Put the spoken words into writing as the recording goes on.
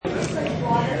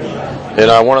In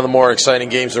one of the more exciting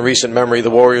games in recent memory, the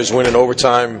Warriors win in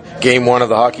overtime Game 1 of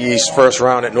the Hockey East first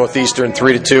round at Northeastern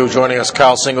 3-2. Joining us,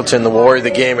 Kyle Singleton, the Warrior of the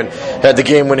game, and had the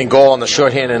game-winning goal on the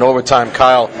shorthand in overtime.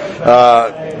 Kyle,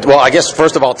 well, I guess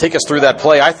first of all, take us through that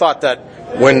play. I thought that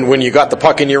when you got the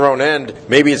puck in your own end,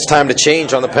 maybe it's time to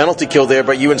change on the penalty kill there,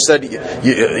 but you instead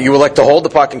you elect to hold the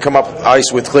puck and come up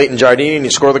ice with Clayton Jardine and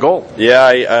you score the goal. Yeah,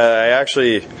 I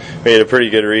actually made a pretty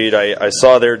good read. I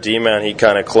saw their D-man, he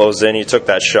kind of closed in, he took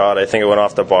that shot, I think it went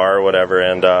off the bar or whatever,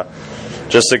 and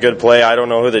just a good play. I don't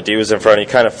know who the D was in front, he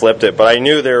kind of flipped it, but I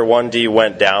knew their one D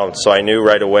went down, so I knew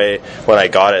right away when I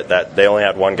got it that they only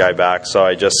had one guy back, so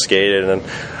I just skated, and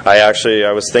I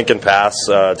was thinking pass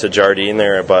to Jardine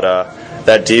there, but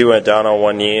that D went down on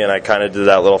one knee, and I kind of did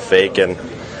that little fake, and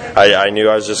I knew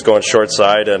I was just going short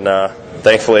side, and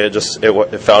thankfully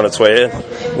it found its way in.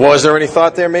 Was there any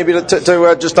thought there maybe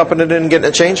to just dumping it in and getting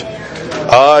a change?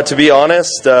 To be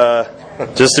honest,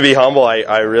 just to be humble,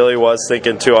 I really was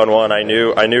thinking 2-on-1. I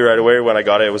knew right away when I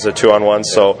got it was a 2-on-1,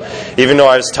 so even though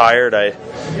I was tired,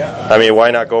 I mean, why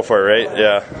not go for it, right?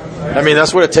 Yeah. I mean,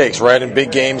 that's what it takes, right? In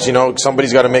big games,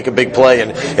 somebody's got to make a big play,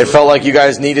 and it felt like you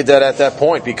guys needed that at that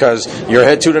point because you're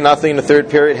ahead 2-0 in the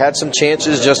third period, had some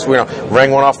chances, just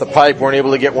rang one off the pipe, weren't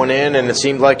able to get one in, and it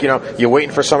seemed like you're waiting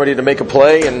for somebody to make a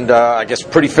play, and I guess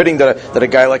pretty fitting that a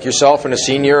guy like yourself and a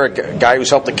senior, a guy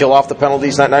who's helped to kill off the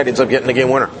penalties that night, ends up getting the game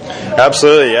winner.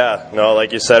 Absolutely, yeah. No,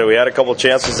 like you said, we had a couple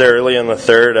chances there early in the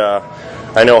third.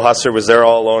 I know Hustler was there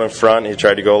all alone in front. He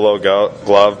tried to go low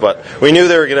glove, but we knew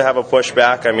they were going to have a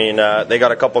pushback. I mean, they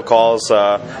got a couple calls.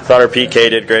 Thought our PK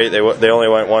did great. They only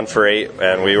went 1 for 8,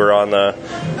 and we were on I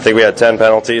think we had 10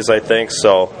 penalties, I think,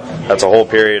 so that's a whole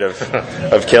period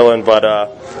of killing. But,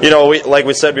 like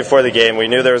we said before the game, we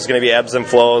knew there was going to be ebbs and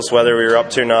flows, whether we were up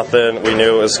 2-0. We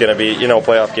knew it was going to be,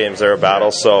 playoff games, they're a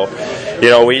battle. So,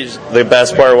 the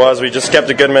best part was we just kept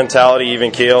a good mentality,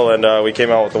 even keel, and we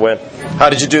came out with the win. How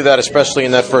did you do that, especially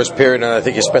in that first period? And I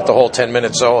think you spent the whole 10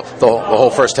 minutes, the whole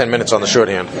first 10 minutes on the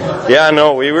shorthand. Yeah,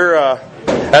 no, we were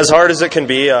as hard as it can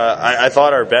be. I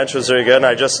thought our bench was very good, and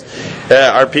our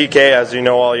PK, as you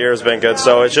know, all year has been good.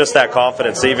 So it's just that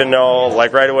confidence. Even though,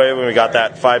 like right away when we got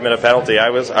that 5-minute penalty, I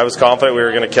was confident we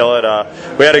were going to kill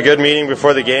it. We had a good meeting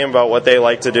before the game about what they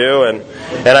like to do, and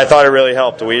I thought it really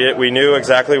helped. We knew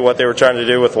exactly what they were trying to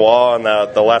do with Wall on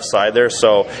the left side there,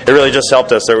 so it really just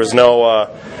helped us. There was no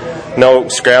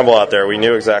scramble out there. We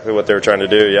knew exactly what they were trying to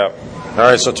do. Yeah. All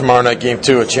right, so tomorrow night, Game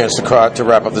 2, a chance to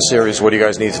wrap up the series. What do you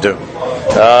guys need to do?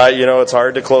 It's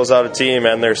hard to close out a team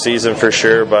and their season for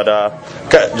sure, but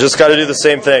just got to do the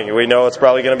same thing. We know it's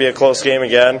probably going to be a close game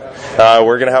again.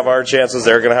 We're going to have our chances.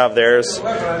 They're going to have theirs.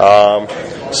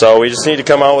 So we just need to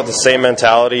come out with the same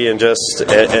mentality and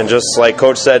just like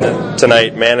Coach said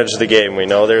tonight, manage the game. We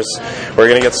know we're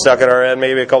going to get stuck at our end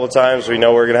maybe a couple of times. We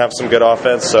know we're going to have some good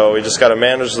offense, so we just got to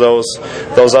manage those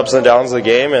ups and downs of the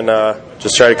game and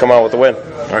just try to come out with a win.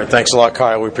 All right, thanks a lot,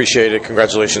 Kyle. We appreciate it.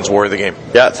 Congratulations, Warrior of the game.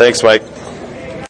 Yeah, thanks, Mike.